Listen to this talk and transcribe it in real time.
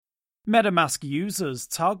MetaMask users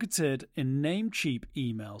targeted in Namecheap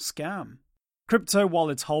email scam. Crypto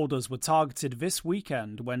wallet holders were targeted this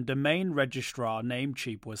weekend when domain registrar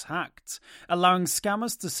Namecheap was hacked, allowing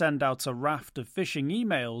scammers to send out a raft of phishing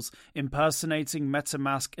emails impersonating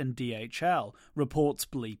MetaMask and DHL, reports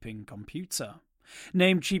Bleeping Computer.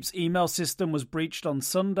 Namecheap's email system was breached on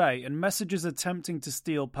Sunday, and messages attempting to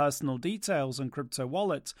steal personal details on crypto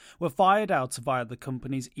wallets were fired out via the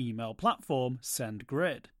company's email platform,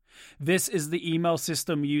 SendGrid. This is the email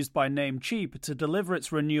system used by Namecheap to deliver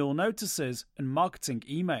its renewal notices and marketing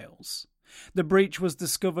emails. The breach was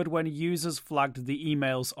discovered when users flagged the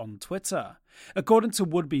emails on Twitter. According to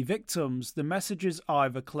would-be victims, the messages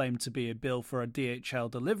either claimed to be a bill for a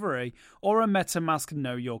DHL delivery or a MetaMask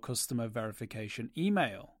Know Your Customer verification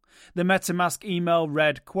email. The MetaMask email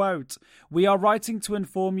read, quote, "We are writing to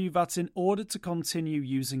inform you that in order to continue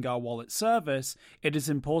using our wallet service, it is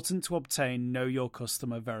important to obtain Know Your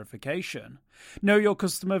Customer verification. Know Your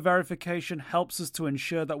Customer verification helps us to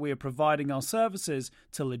ensure that we are providing our services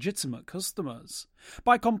to legitimate customers.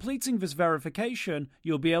 By completing this verification,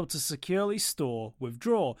 you'll be able to securely store,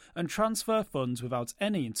 withdraw, and transfer funds without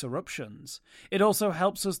any interruptions. It also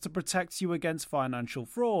helps us to protect you against financial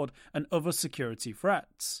fraud and other security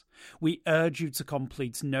threats. We urge you to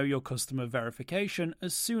complete Know Your Customer verification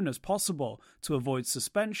as soon as possible to avoid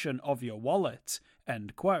suspension of your wallet,"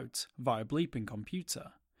 end quote, via Bleeping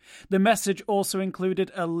Computer. The message also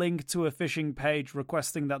included a link to a phishing page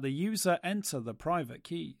requesting that the user enter the private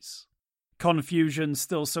keys. Confusion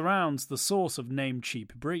still surrounds the source of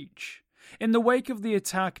Namecheap breach. In the wake of the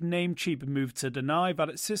attack, Namecheap moved to deny that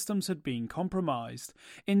its systems had been compromised,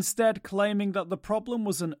 instead claiming that the problem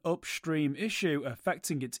was an upstream issue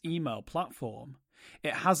affecting its email platform.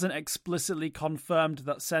 It hasn't explicitly confirmed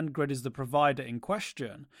that SendGrid is the provider in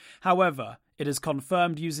question. However, it has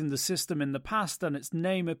confirmed using the system in the past and its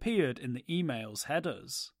name appeared in the email's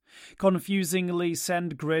headers. Confusingly,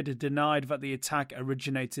 SendGrid denied that the attack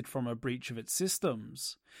originated from a breach of its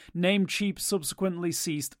systems. Namecheap subsequently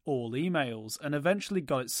ceased all emails and eventually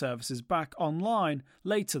got its services back online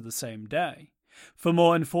later the same day. For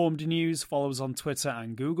more informed news, follow us on Twitter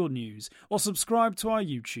and Google News, or subscribe to our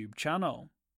YouTube channel.